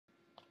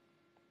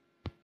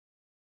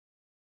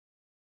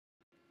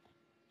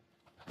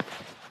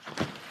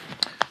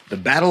The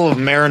Battle of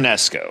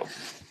Marinesco.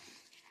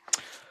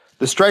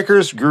 The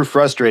strikers grew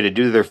frustrated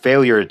due to their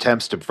failure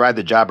attempts to prevent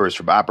the jobbers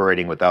from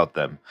operating without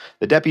them.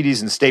 The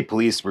deputies and state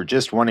police were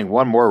just wanting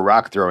one more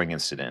rock-throwing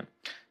incident.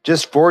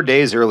 Just 4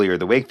 days earlier,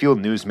 the Wakefield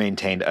News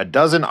maintained a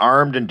dozen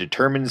armed and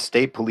determined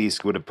state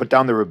police would have put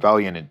down the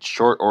rebellion in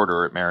short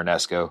order at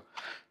Marinesco.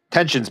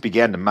 Tensions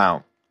began to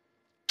mount.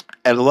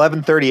 At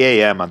 11:30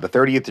 a.m. on the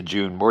 30th of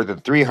June, more than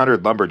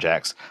 300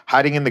 lumberjacks,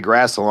 hiding in the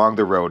grass along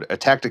the road,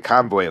 attacked a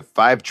convoy of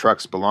 5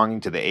 trucks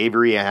belonging to the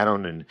Avery,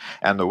 Annan,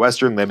 and the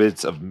western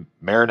limits of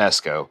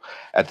Marinesco.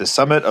 At the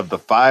summit of the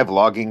 5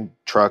 logging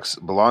trucks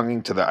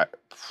belonging to the...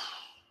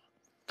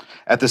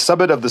 At the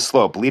summit of the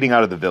slope leading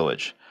out of the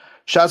village.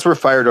 Shots were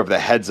fired over the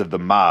heads of the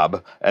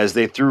mob as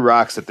they threw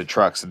rocks at the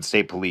trucks and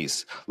state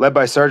police, led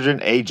by Sergeant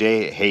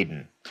A.J.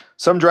 Hayden.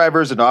 Some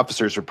drivers and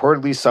officers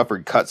reportedly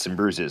suffered cuts and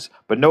bruises,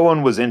 but no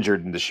one was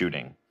injured in the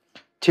shooting.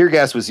 Tear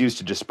gas was used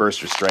to disperse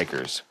the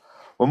strikers.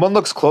 When one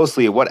looks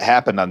closely at what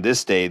happened on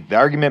this day, the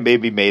argument may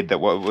be made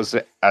that what was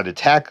an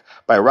attack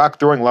by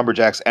rock-throwing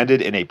lumberjacks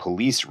ended in a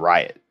police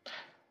riot.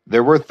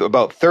 There were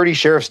about 30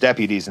 sheriff's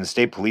deputies and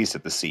state police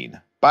at the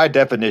scene. By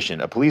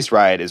definition, a police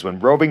riot is when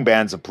roving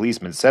bands of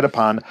policemen set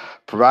upon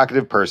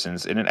provocative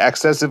persons in an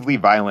excessively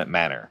violent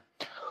manner.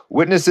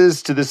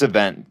 Witnesses to this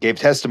event gave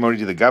testimony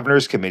to the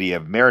Governor's Committee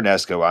of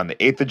Marinesco on the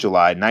 8th of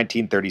July,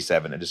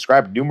 1937, and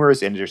described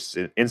numerous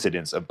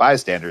incidents of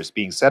bystanders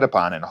being set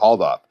upon and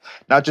hauled off,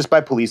 not just by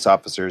police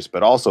officers,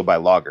 but also by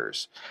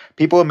loggers.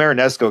 People in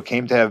Marinesco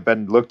came to have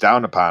been looked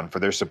down upon for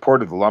their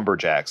support of the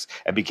lumberjacks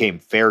and became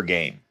fair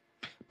game.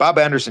 Bob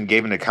Anderson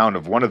gave an account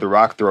of one of the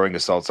rock-throwing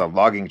assaults on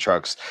logging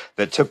trucks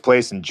that took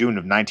place in June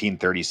of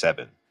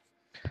 1937.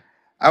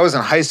 I was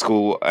in high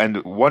school,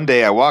 and one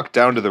day I walked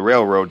down to the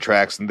railroad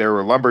tracks, and there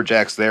were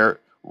lumberjacks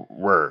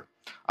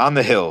on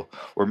the hill,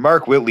 where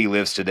Mark Whitley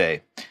lives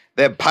today.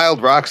 They had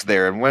piled rocks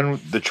there, and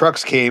when the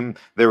trucks came,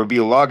 there would be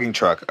a logging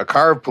truck, a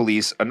car of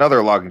police,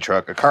 another logging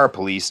truck, a car of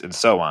police, and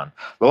so on.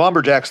 The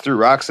lumberjacks threw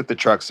rocks at the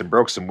trucks and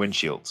broke some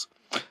windshields.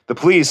 The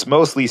police,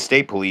 mostly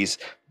state police,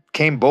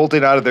 came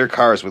bolted out of their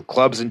cars with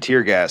clubs and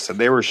tear gas, and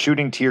they were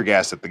shooting tear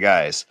gas at the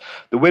guys.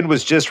 The wind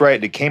was just right,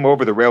 and it came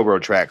over the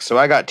railroad tracks, so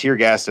I got tear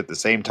gassed at the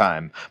same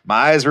time.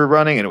 My eyes were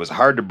running, and it was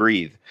hard to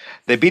breathe.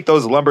 They beat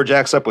those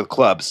lumberjacks up with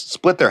clubs,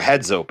 split their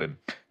heads open.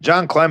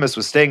 John Clemis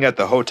was staying at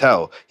the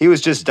hotel. He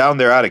was just down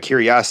there out of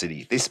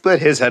curiosity. They split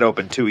his head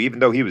open, too, even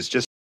though he was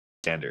just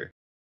a bystander.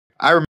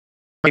 I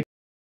remember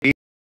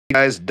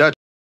guys Dutch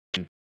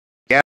and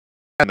gas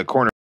in the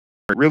corner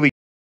really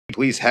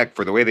police heck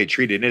for the way they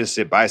treated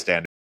innocent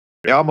bystanders.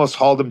 They almost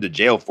hauled him to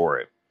jail for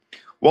it.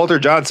 Walter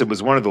Johnson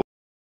was one of the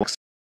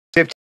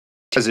 15th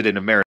president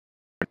of America.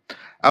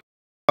 Out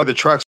of the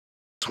trucks,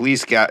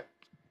 police got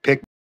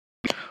picked.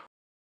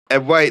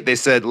 At White, they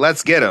said,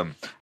 "Let's get him,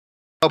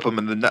 help him,"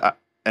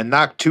 and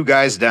knocked 2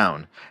 guys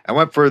down. I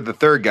went for the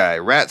 3rd guy.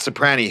 Rat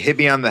Soprani hit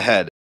me on the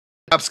head.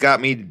 Cops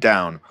got me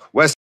down.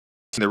 West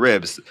in the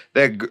ribs.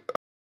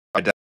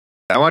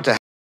 I want to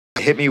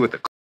hit me with a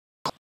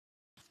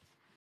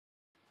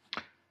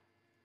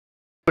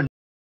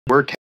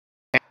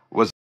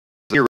was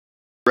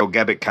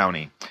Gogebic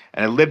County,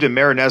 and had lived in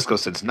Marinesco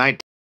since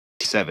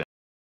 1907.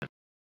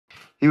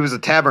 He was a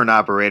tavern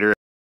operator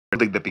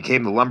that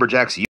became the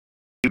Lumberjacks' youth.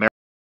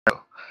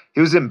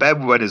 He was in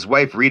bed when his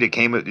wife Rita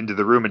came into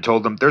the room and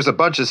told him, "There's a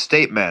bunch of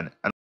state men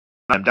and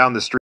I'm down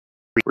the street.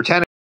 We're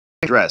tanning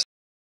dressed.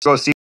 Go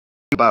see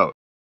about."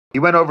 He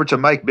went over to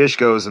Mike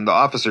Bishko's, and the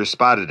officer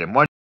spotted him.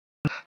 One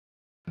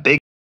big,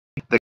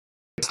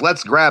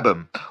 "Let's grab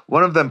him."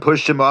 One of them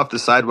pushed him off the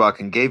sidewalk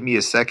and gave me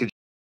a second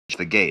to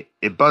the gate.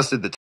 It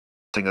busted the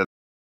thing.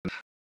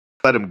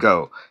 Let him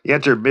go. He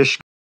entered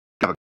Michigan.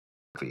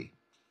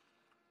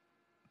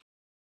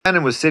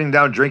 Cannon was sitting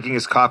down drinking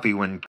his coffee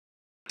when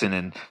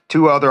and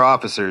 2 other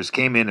officers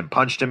came in and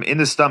punched him in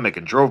the stomach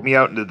and drove me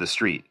out into the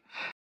street.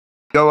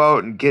 "Go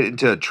out and get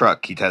into a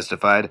truck," he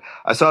testified.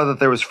 "I saw that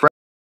there was fresh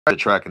in the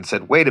truck and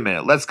said, 'Wait a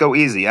minute, let's go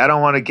easy. I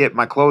don't want to get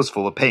my clothes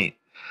full of paint.'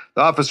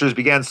 The officers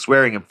began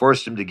swearing and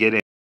forced him to get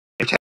in.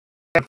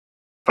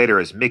 Later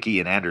as Mickey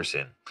and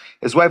Anderson.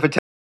 His wife attended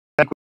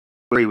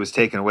where he was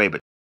taken away,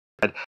 but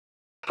said,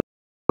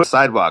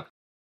 "Sidewalk.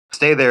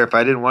 Stay there if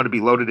I didn't want to be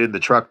loaded in the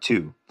truck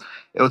too.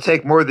 It'll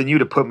take more than you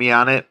to put me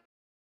on it."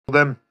 I told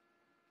them,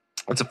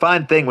 "It's a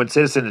fine thing when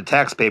citizen and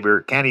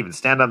taxpayer can't even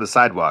stand on the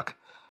sidewalk.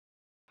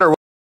 You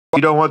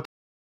don't want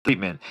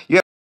treatment. You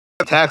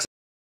have taxes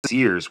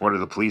years," one of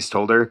the police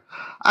told her.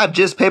 "I've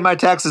just paid my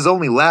taxes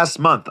only last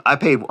month. I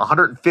paid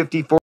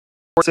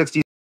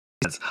 $154.60.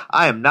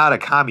 I am not a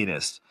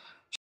communist."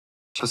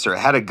 The officer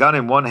had a gun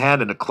in one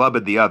hand and a club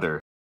in the other.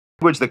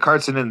 The language that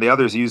Carson and the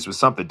others used was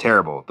something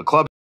terrible. The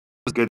club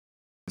was good.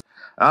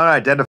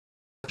 Unidentified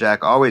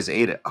Jack always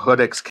ate at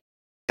Hoodix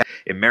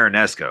in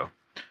Marinesco.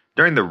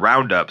 During the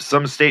roundup,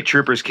 some state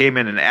troopers came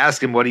in and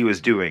asked him what he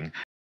was doing.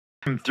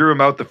 He threw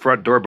him out the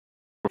front door before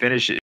he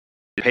finished it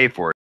to pay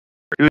for it.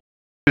 He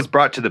was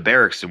brought to the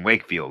barracks in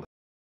Wakefield.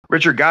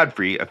 Richard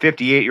Godfrey, a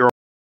 58-year-old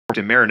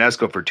in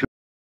Marinesco for 2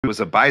 years, was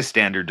a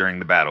bystander during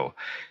the battle.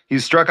 He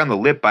was struck on the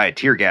lip by a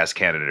tear gas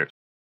canister.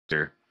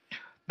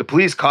 The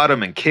police caught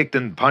him and kicked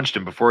and punched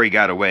him before he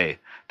got away.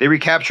 They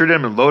recaptured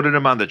him and loaded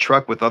him on the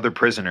truck with other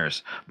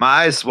prisoners. My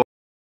eyes swelled,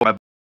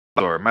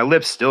 my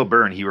lips still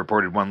burn, he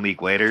reported 1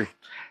 week later.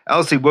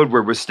 Elsie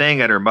Woodward was staying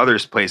at her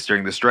mother's place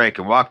during the strike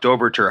and walked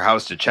over to her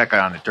house to check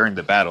on it during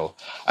the battle.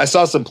 I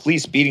saw some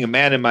police beating a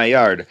man in my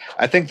yard.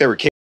 I think they were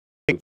kicking.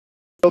 I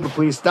told the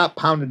police, stop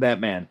pounding that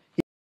man.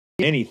 He didn't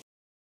do anything.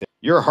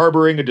 You're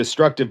harboring a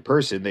destructive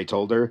person, they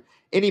told her.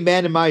 Any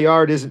man in my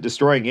yard isn't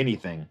destroying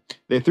anything.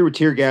 They threw a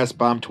tear gas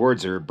bomb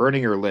towards her,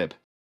 burning her lip.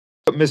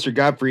 Put Mr.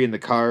 Godfrey in the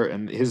car,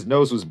 and his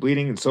nose was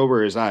bleeding and so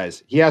were his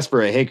eyes. He asked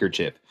for a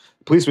handkerchief.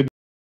 The police would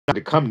not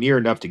to come near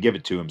enough to give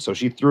it to him, so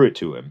she threw it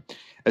to him.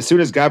 As soon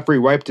as Godfrey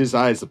wiped his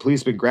eyes, the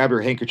policeman grabbed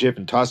her handkerchief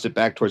and tossed it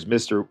back towards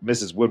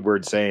Mrs.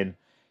 Woodward, saying,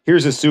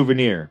 Here's a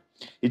souvenir.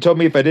 He told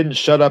me if I didn't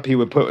shut up, he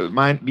would put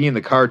me in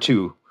the car,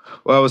 too.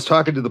 While I was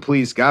talking to the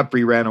police,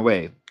 Godfrey ran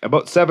away.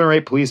 About 7 or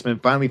 8 policemen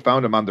finally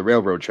found him on the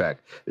railroad track.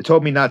 They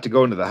told me not to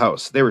go into the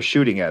house. They were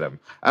shooting at him.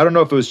 I don't know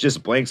if it was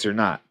just blanks or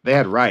not. They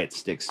had riot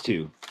sticks,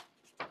 too.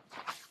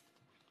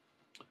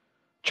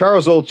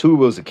 Charles O'Toole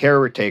was a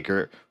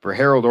caretaker for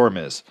Harold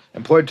Ormis,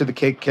 employed to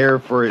take care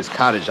for his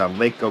cottage on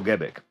Lake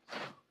Gogebic.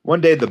 One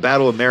day at the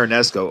Battle of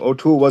Marinesco,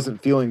 O'Toole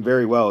wasn't feeling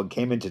very well and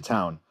came into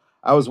town.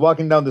 I was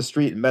walking down the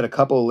street and met a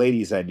couple of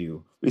ladies I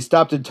knew. We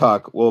stopped and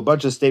talked. Well, a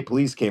bunch of state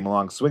police came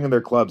along, swinging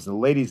their clubs, and the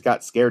ladies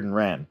got scared and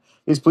ran.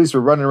 These police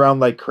were running around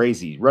like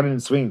crazy, running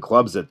and swinging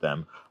clubs at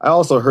them. I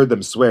also heard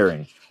them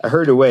swearing. I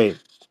hurried away,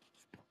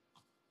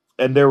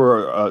 and there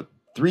were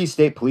 3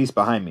 state police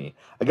behind me.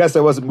 I guess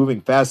I wasn't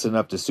moving fast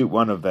enough to suit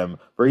one of them,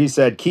 for he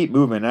said, keep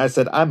moving, and I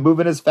said, I'm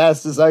moving as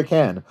fast as I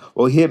can.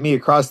 Well, he hit me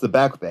across the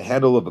back with the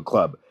handle of a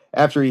club.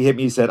 After he hit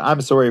me, he said,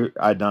 I'm sorry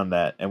I'd done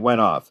that, and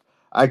went off.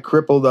 I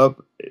crippled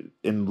up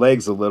in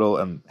legs a little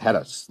and had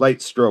a slight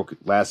stroke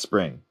last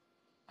spring.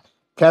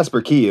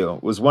 Caspar Keogh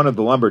was one of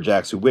the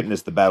lumberjacks who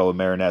witnessed the Battle of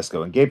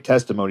Marinesco and gave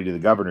testimony to the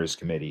governor's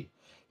committee.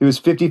 He was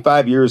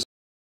 55 years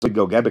old in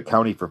Gogebic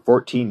County for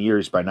 14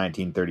 years by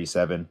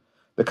 1937.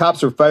 The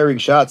cops were firing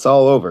shots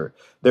all over.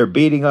 They're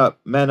beating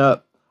men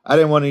up. I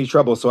didn't want any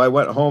trouble, so I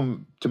went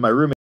home to my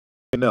room in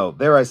the mill.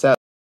 There I sat on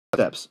the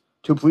steps.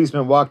 2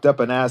 policemen walked up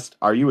and asked,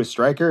 Are you a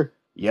striker?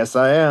 Yes,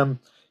 I am.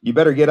 You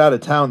better get out of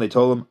town, they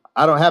told him.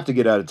 I don't have to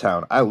get out of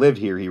town. I live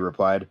here, he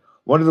replied.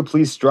 One of the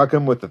police struck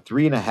him with a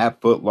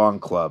 3.5-foot-long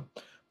club.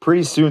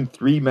 Pretty soon,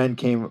 3 men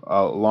came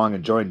along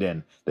and joined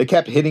in. They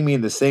kept hitting me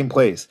in the same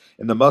place,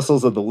 in the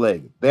muscles of the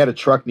leg. They had a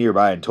truck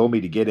nearby and told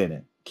me to get in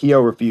it. Keogh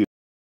refused.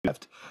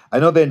 I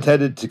know they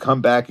intended to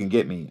come back and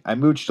get me. I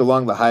mooched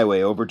along the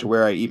highway over to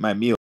where I eat my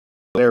meal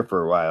there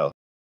for a while.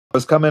 I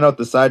was coming out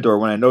the side door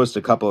when I noticed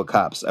a couple of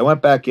cops. I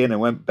went back in and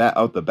went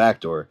out the back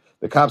door.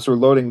 The cops were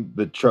loading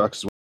the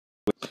trucks.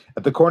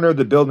 At the corner of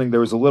the building,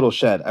 there was a little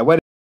shed. I went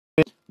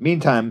in.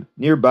 Meantime,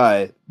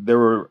 nearby, they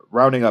were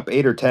rounding up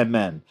 8 or 10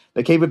 men.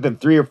 They came within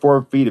 3 or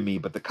 4 feet of me,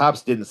 but the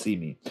cops didn't see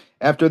me.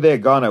 After they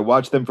had gone, I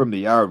watched them from the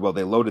yard while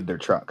they loaded their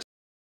trucks.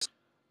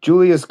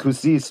 Julius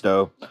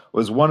Kusisto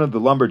was one of the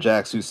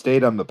lumberjacks who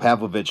stayed on the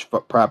Pavlovich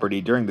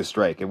property during the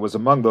strike and was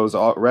among those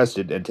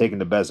arrested and taken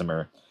to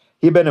Bessemer.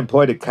 He had been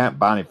employed at Camp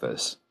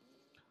Boniface.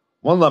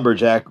 One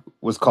lumberjack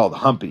was called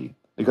Humpy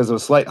because of a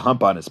slight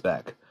hump on his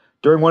back.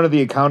 During one of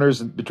the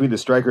encounters between the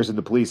strikers and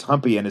the police,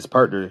 Humpy and his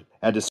partner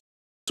had to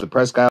the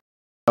Presque Isle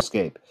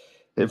escape.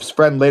 His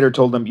friend later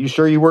told him, You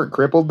sure you weren't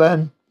crippled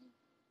then?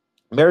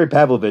 Mary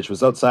Pavlovich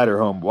was outside her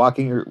home,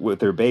 walking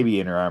with her baby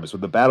in her arms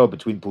when the battle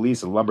between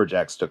police and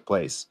lumberjacks took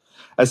place.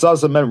 I saw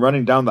some men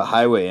running down the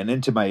highway and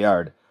into my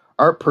yard.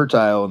 Art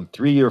Pertile and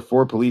 3 or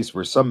 4 police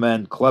were some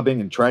men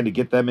clubbing and trying to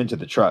get them into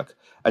the truck.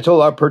 I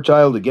told Art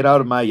Pertile to get out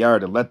of my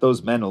yard and let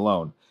those men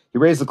alone. He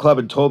raised the club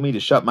and told me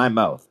to shut my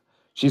mouth.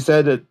 She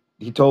said that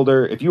he told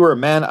her, If you were a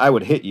man, I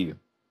would hit you.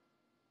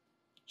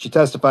 She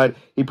testified,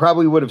 he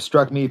probably would have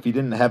struck me if he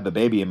didn't have the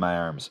baby in my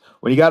arms.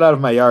 When he got out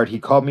of my yard, he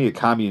called me a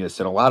communist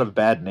and a lot of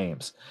bad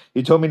names.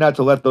 He told me not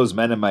to let those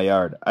men in my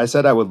yard. I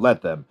said I would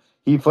let them.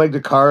 He flagged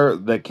a car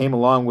that came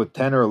along with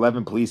 10 or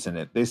 11 police in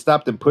it. They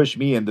stopped and pushed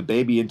me and the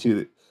baby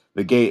into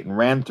the gate and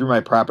ran through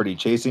my property,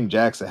 chasing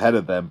Jacks ahead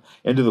of them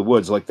into the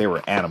woods like they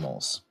were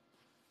animals.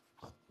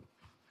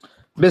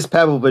 Miss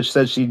Pavlovich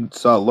said she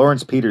saw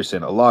Lawrence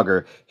Peterson, a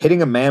logger,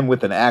 hitting a man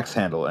with an axe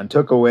handle and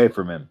took away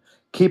from him.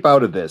 Keep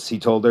out of this, he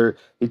told her.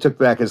 He took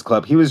back his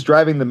club. He was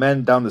driving the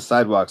men down the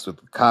sidewalks with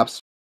the cops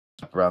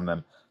around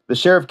them. The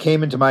sheriff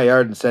came into my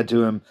yard and said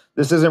to him,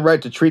 This isn't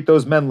right to treat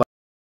those men like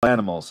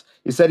animals.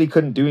 He said he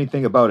couldn't do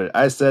anything about it.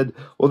 I said,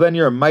 Well, then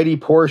you're a mighty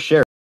poor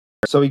sheriff.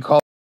 So he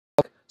called.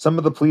 Some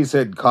of the police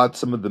had caught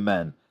some of the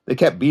men. They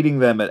kept beating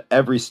them at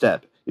every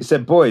step. He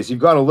said, Boys, you've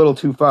gone a little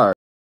too far.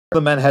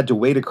 The men had to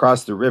wait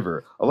across the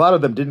river. A lot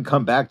of them didn't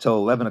come back till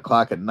 11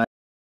 o'clock at night.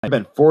 There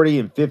had been 40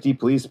 and 50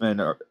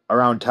 policemen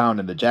around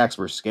town, and the Jacks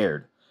were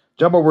scared.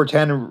 Jumbo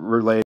Bertan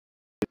relayed,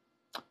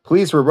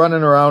 Police were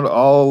running around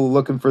all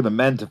looking for the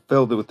men to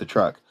fill it with the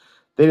truck.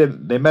 They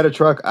met a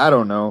truck, I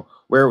don't know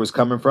where it was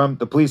coming from.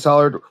 The police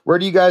hollered, Where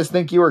do you guys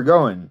think you are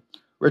going?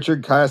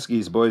 Richard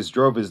Koski's boys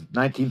drove his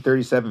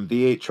 1937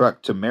 V8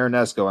 truck to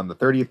Marinesco on the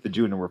 30th of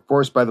June and were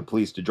forced by the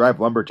police to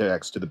drive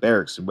lumberjacks to the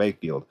barracks in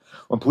Wakefield.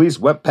 When police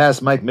went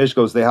past Mike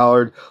Mishko's, they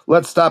hollered,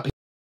 "Let's stop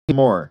here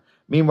more."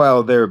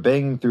 Meanwhile, they were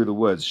banging through the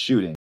woods,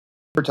 shooting.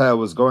 Projectile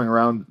was going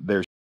around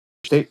their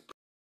state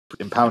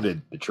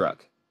impounded the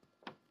truck.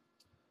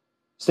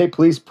 State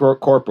Police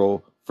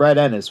Corporal Fred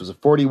Ennis was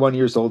 41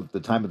 years old at the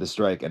time of the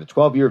strike and a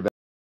 12-year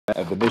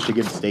veteran of the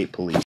Michigan State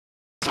Police.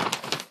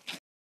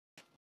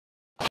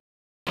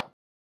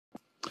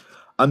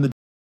 On the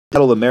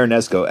Battle of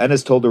Marinesco,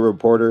 Ennis told a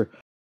reporter,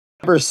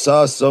 "I never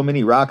saw so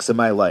many rocks in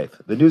my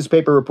life." The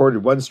newspaper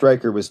reported one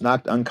striker was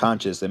knocked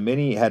unconscious and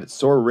many had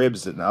sore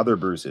ribs and other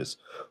bruises.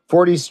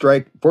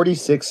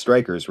 46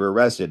 strikers were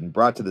arrested and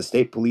brought to the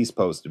state police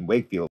post in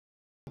Wakefield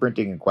for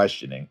printing and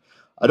questioning.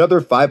 Another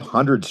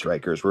 500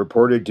 strikers were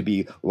reported to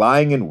be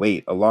lying in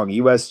wait along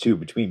US 2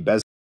 between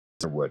Bessemer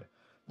and Wood.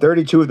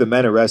 32 of the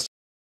men arrested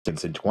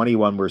and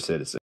 21 were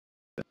citizens.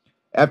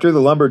 After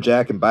the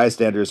lumberjack and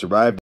bystanders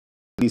arrived at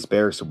the police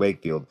barracks in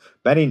Wakefield,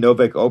 Benny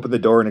Novick opened the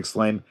door and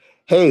exclaimed,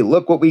 "Hey,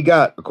 look what we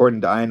got!" According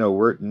to Ino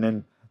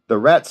Wirtanen, the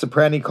rat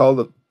soprani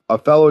called a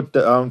fellow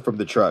down from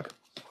the truck.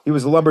 He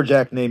was a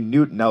lumberjack named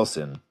Newt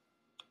Nelson,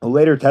 who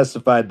later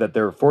testified that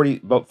there were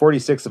about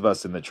 46 of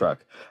us in the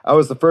truck. I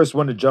was the first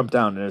one to jump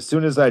down, and as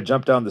soon as I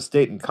jumped down, the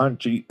state and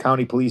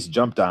county police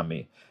jumped on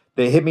me.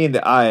 They hit me in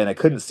the eye, and I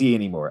couldn't see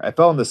anymore. I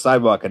fell on the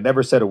sidewalk and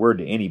never said a word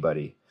to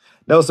anybody.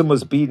 Nelson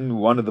was beaten,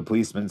 one of the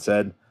policemen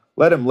said.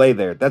 "Let him lay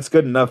there. That's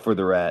good enough for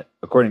the rat,"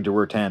 according to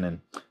Wirtanen.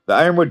 The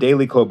Ironwood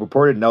Daily Globe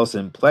reported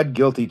Nelson pled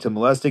guilty to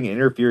molesting and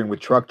interfering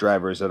with truck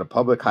drivers on a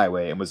public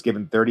highway and was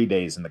given 30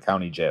 days in the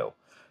county jail.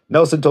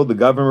 Nelson told the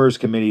governor's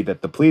committee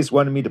that the police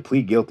wanted me to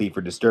plead guilty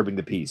for disturbing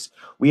the peace.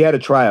 "We had a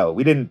trial.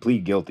 We didn't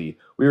plead guilty.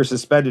 We were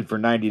suspended for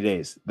 90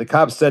 days. The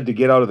cops said to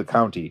get out of the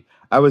county.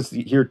 I was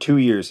here 2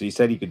 years, so he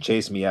said he could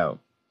chase me out."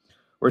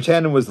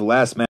 Wirtanen was the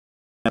last man.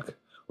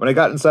 "When I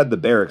got inside the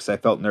barracks, I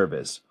felt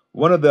nervous.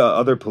 One of the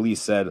other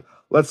police said,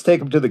 'Let's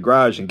take him to the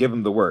garage and give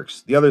him the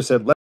works.' The other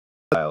said, 'Let's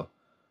trial.'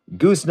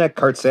 Gooseneck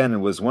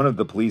Kartsanen was one of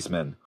the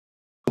policemen.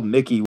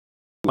 Mickey was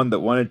the one that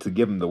wanted to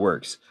give him the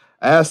works.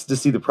 I asked to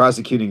see the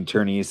prosecuting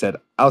attorney. He said,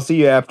 'I'll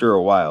see you after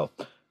a while.'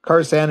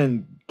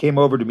 Kartsanen came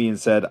over to me and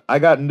said, 'I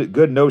got a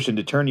good notion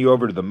to turn you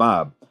over to the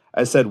mob.'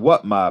 I said,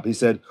 'What mob?' He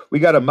said, 'We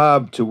got a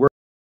mob to work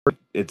if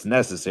it's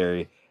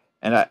necessary.'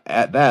 And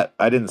at that,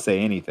 I didn't say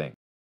anything."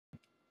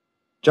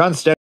 John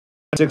Stead,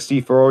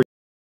 64,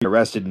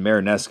 arrested in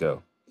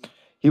Marinesco.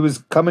 He was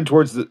coming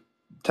towards the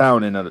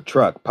town in a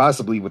truck,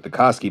 possibly with the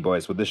Koski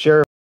boys, with the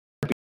sheriff.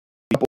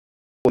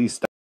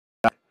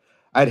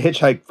 I'd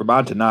hitchhiked from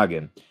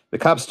Ontonagon. The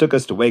cops took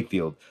us to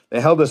Wakefield.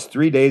 They held us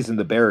 3 days in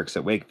the barracks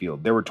at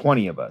Wakefield. There were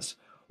 20 of us.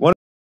 One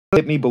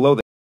hit me below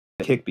the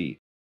kick beat.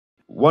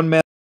 One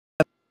man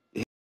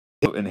hit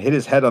and hit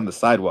his head on the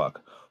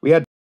sidewalk. We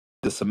had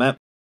the cement.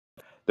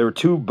 There were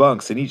 2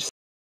 bunks in each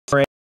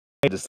side.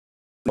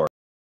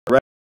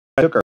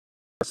 Took our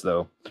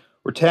though.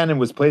 Wirtanen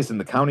was placed in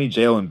the county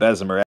jail in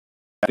Bessemer,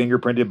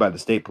 fingerprinted by the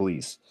state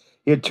police.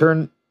 He had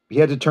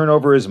to turn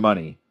over his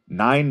money,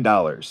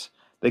 $9.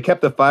 They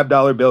kept the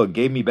 $5 bill and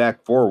gave me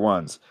back 4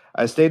 ones.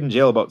 I stayed in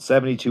jail about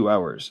 72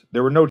 hours.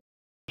 There were no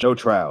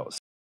trials.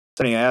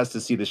 I asked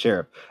to see the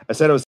sheriff. I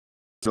said I was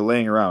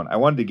laying around. I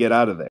wanted to get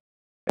out of there.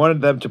 I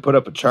wanted them to put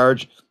up a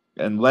charge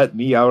and let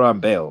me out on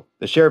bail.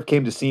 The sheriff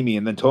came to see me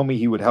and then told me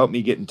he would help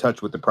me get in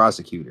touch with the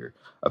prosecutor.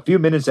 A few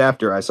minutes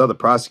after, I saw the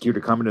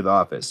prosecutor come into the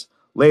office.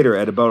 Later,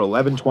 at about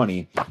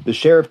 11:20, the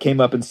sheriff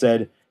came up and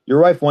said, "Your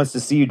wife wants to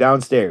see you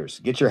downstairs.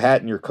 Get your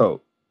hat and your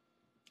coat."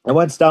 I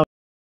went down.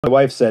 My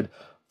wife said,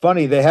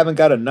 "Funny, they haven't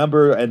got a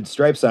number and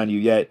stripes on you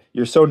yet.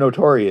 You're so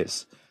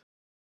notorious."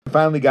 I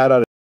finally got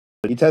out of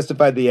it. He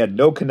testified that he had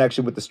no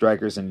connection with the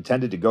strikers and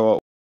intended to go out.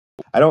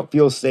 "I don't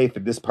feel safe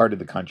in this part of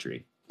the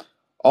country."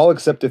 All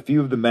except a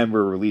few of the men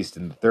were released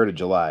on the 3rd of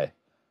July.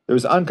 There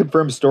was an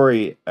unconfirmed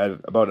story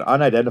about an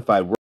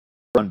unidentified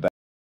run back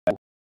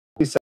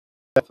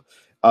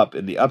up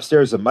in the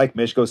upstairs of Mike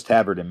Mishko's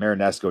tavern in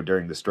Marinesco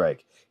during the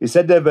strike. He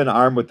said to have been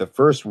armed with the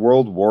First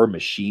World War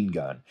machine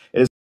gun.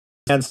 It is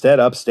instead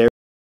upstairs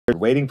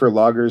waiting for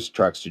loggers'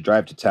 trucks to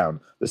drive to town.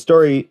 The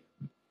story: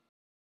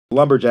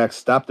 lumberjacks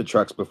stopped the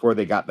trucks before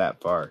they got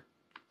that far.